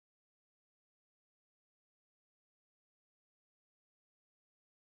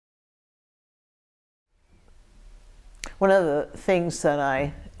One of the things that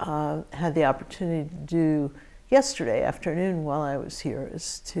I had the opportunity to do yesterday afternoon while I was here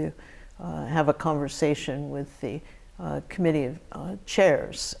is to have a conversation with the committee of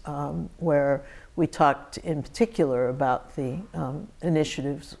chairs, where we talked in particular about the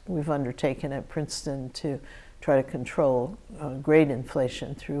initiatives we've undertaken at Princeton to try to control grade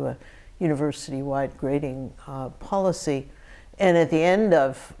inflation through a university-wide grading policy. And at the end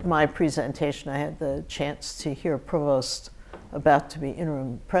of my presentation, I had the chance to hear Provost, about to be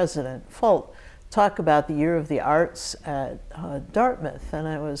interim president, Folt, talk about the Year of the Arts at Dartmouth. And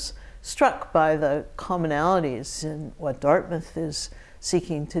I was struck by the commonalities in what Dartmouth is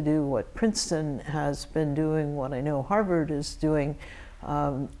seeking to do, what Princeton has been doing, what I know Harvard is doing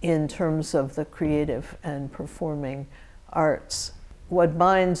in terms of the creative and performing arts. What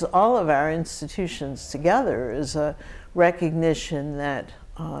binds all of our institutions together is a recognition that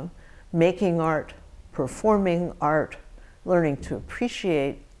making art, performing art, learning to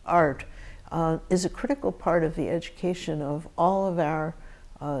appreciate art is a critical part of the education of all of our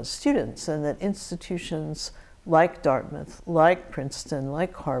students, and that institutions like Dartmouth, like Princeton,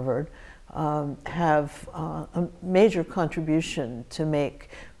 like Harvard have a major contribution to make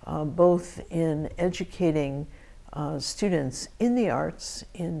both in educating students in the arts,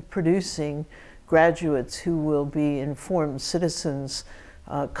 in producing graduates who will be informed citizens,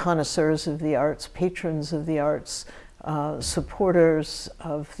 connoisseurs of the arts, patrons of the arts, supporters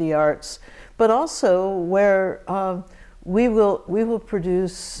of the arts, but also where we will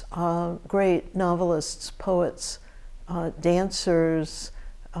produce great novelists, poets, dancers,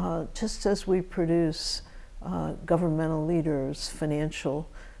 just as we produce governmental leaders, financial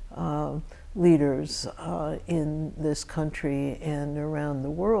leaders in this country and around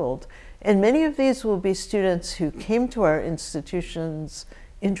the world. And many of these will be students who came to our institutions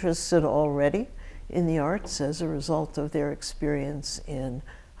interested already in the arts as a result of their experience in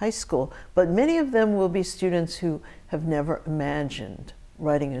high school. But many of them will be students who have never imagined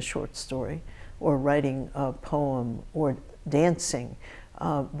writing a short story or writing a poem or dancing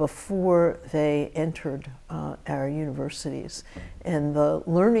before they entered our universities. And the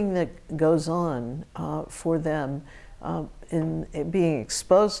learning that goes on for them in being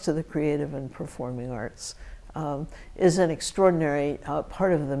exposed to the creative and performing arts is an extraordinary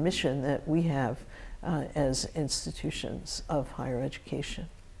part of the mission that we have as institutions of higher education.